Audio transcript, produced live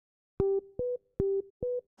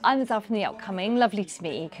I'm Ezelle from the upcoming. Lovely to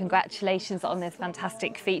meet you. Congratulations on this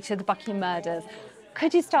fantastic feature, The Buckingham Murders.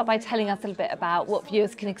 Could you start by telling us a little bit about what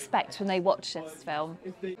viewers can expect when they watch this film?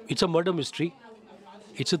 It's a murder mystery,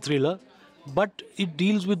 it's a thriller, but it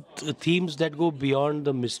deals with themes that go beyond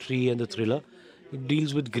the mystery and the thriller. It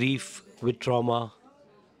deals with grief, with trauma,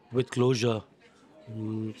 with closure,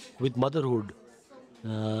 with motherhood,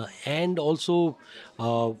 and also,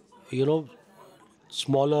 uh, you know,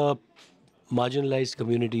 smaller marginalized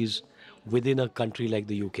communities within a country like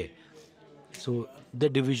the UK. So the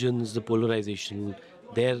divisions, the polarization,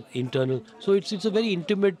 their internal. So it's a very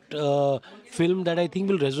intimate film that I think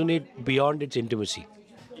will resonate beyond its intimacy.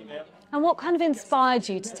 And what kind of inspired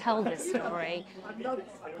you to tell this story?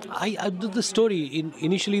 The story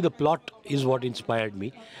initially the plot is what inspired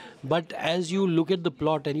me, but as you look at the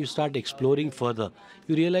plot and you start exploring further,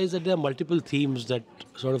 you realize that there are multiple themes that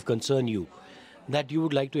sort of concern you, that you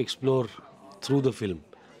would like to explore through the film.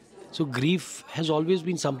 So grief has always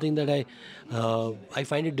been something that I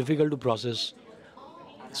find it difficult to process.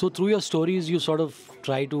 So through your stories, you sort of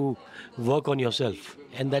try to work on yourself,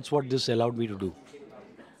 and that's what this allowed me to do.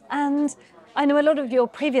 And I know a lot of your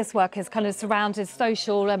previous work has kind of surrounded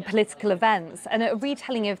social and political events, and a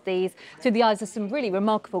retelling of these through the eyes of some really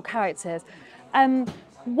remarkable characters.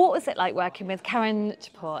 What was it like working with Karen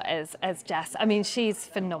Chaput as Jess? I mean, she's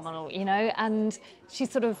phenomenal, and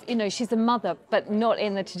she's sort of, she's a mother, but not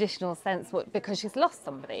in the traditional sense because she's lost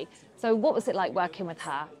somebody. So what was it like working with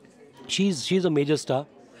her? She's a major star.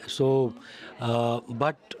 So,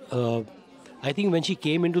 but I think when she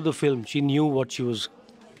came into the film, she knew what she was,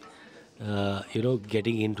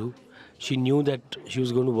 getting into. She knew that she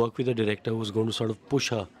was going to work with a director who was going to sort of push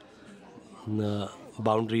her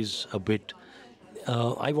boundaries a bit.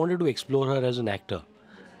 I wanted to explore her as an actor.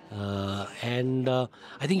 And I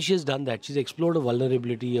think she has done that. She's explored a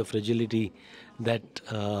vulnerability, a fragility that,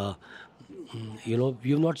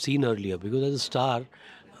 you've not seen earlier. Because as a star,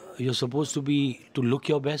 you're supposed to look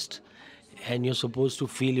your best and you're supposed to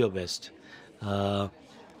feel your best.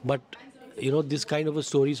 But, this kind of a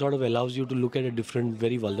story sort of allows you to look at a different,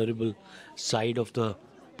 very vulnerable side of the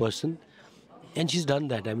person. And she's done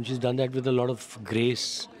that. I mean, she's done that with a lot of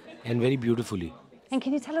grace and very beautifully. And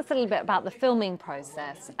can you tell us a little bit about the filming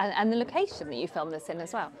process and the location that you filmed this in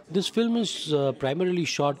as well? This film is primarily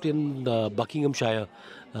shot in Buckinghamshire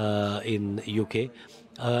in UK.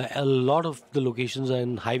 A lot of the locations are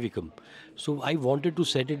in High Wycombe. So I wanted to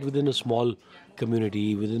set it within a small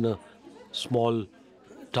community, within a small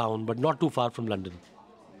town, but not too far from London.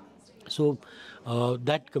 So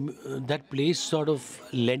that place sort of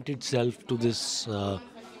lent itself to this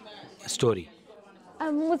story.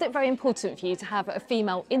 Was it very important for you to have a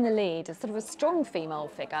female in the lead, a sort of a strong female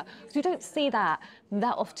figure? Because we don't see that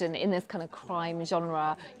often in this kind of crime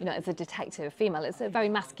genre, as a detective female. It's a very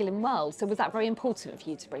masculine world. So was that very important for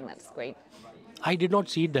you to bring that to screen? I did not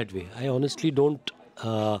see it that way. I honestly don't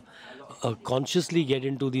consciously get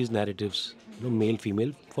into these narratives, male,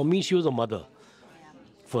 female. For me, she was a mother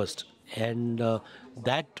first. And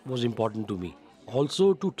that was important to me.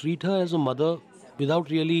 Also, to treat her as a mother without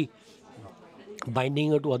really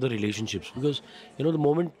binding her to other relationships, because the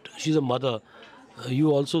moment she's a mother,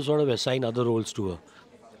 you also sort of assign other roles to her: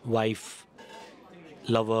 wife,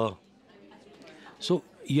 lover. So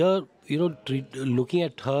here, looking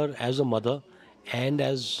at her as a mother and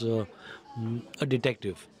as a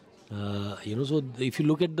detective, so if you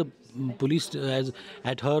look at the police as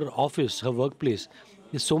at her office, her workplace,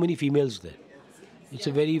 there's so many females there. It's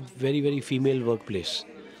a very, very, very female workplace.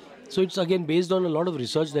 So it's again based on a lot of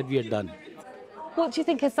research that we had done. What do you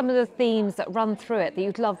think are some of the themes that run through it that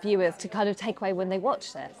you'd love viewers to kind of take away when they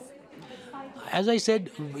watch this? As I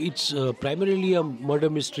said, it's primarily a murder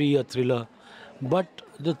mystery, a thriller, but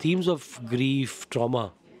the themes of grief,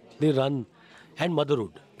 trauma, they run, and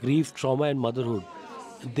motherhood. Grief, trauma and motherhood,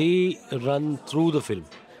 they run through the film.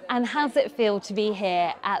 And how does it feel to be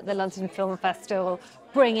here at the London Film Festival,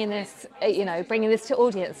 bringing this to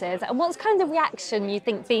audiences? And what's kind of the reaction you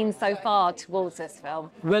think been so far towards this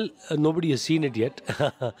film? Well, nobody has seen it yet,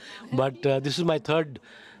 but this is my third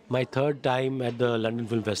time at the London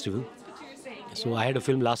Film Festival. So I had a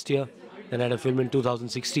film last year, then I had a film in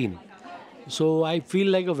 2016. So I feel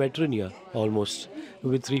like a veteran here, almost,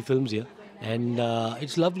 with 3 films here. And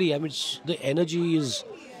it's lovely. I mean, the energy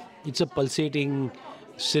it's a pulsating,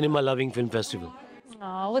 cinema-loving film festival.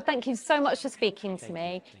 Oh, well, thank you so much for speaking to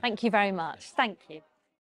me. Thank you very much. Thank you.